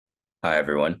Hi,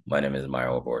 everyone. My name is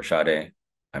Mario Borshade.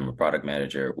 I'm a product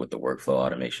manager with the workflow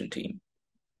automation team.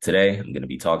 Today, I'm going to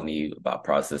be talking to you about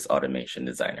Process Automation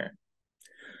Designer.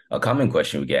 A common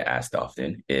question we get asked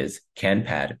often is, can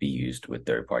PAD be used with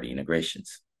third-party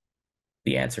integrations?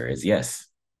 The answer is yes.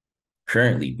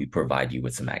 Currently, we provide you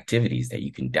with some activities that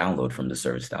you can download from the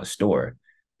ServiceNow store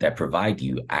that provide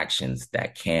you actions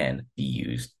that can be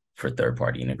used for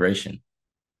third-party integration.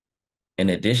 In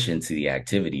addition to the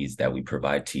activities that we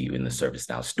provide to you in the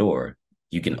ServiceNow store,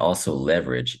 you can also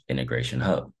leverage Integration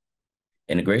Hub.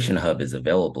 Integration Hub is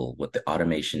available with the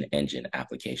Automation Engine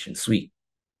application suite.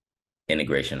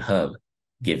 Integration Hub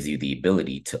gives you the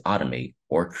ability to automate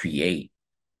or create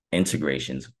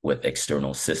integrations with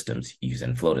external systems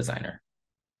using Flow Designer.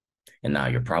 And now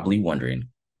you're probably wondering,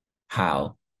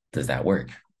 how does that work?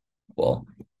 Well,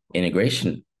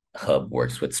 Integration Hub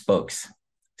works with spokes.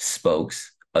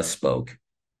 A spoke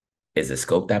is a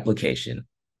scoped application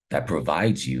that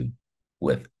provides you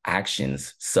with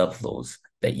actions, subflows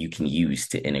that you can use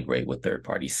to integrate with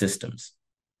third-party systems.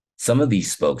 Some of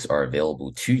these spokes are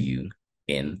available to you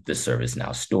in the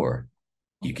ServiceNow store.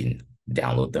 You can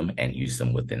download them and use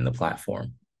them within the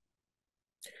platform.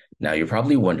 Now, you're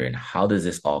probably wondering, how does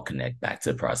this all connect back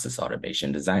to Process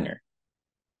Automation Designer?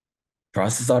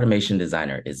 Process Automation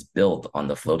Designer is built on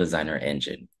the Flow Designer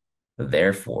engine.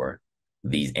 Therefore,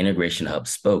 these Integration Hub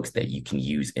spokes that you can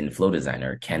use in Flow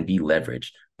Designer can be leveraged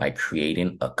by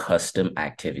creating a custom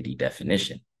activity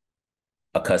definition.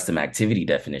 A custom activity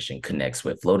definition connects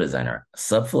with Flow Designer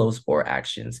subflows or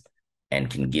actions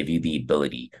and can give you the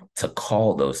ability to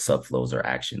call those subflows or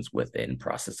actions within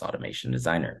Process Automation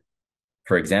Designer.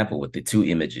 For example, with the two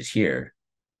images here,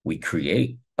 we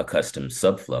create a custom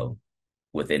subflow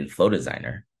within Flow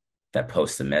Designer that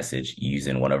posts a message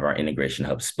using one of our Integration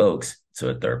Hub spokes to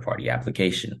a third-party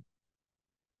application.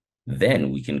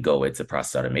 Then we can go into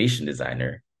Process Automation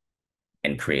Designer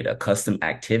and create a custom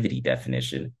activity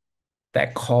definition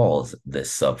that calls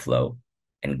this subflow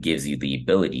and gives you the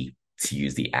ability to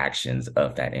use the actions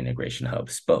of that Integration Hub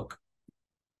spoke.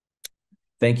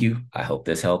 Thank you. I hope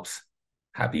this helps.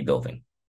 Happy building.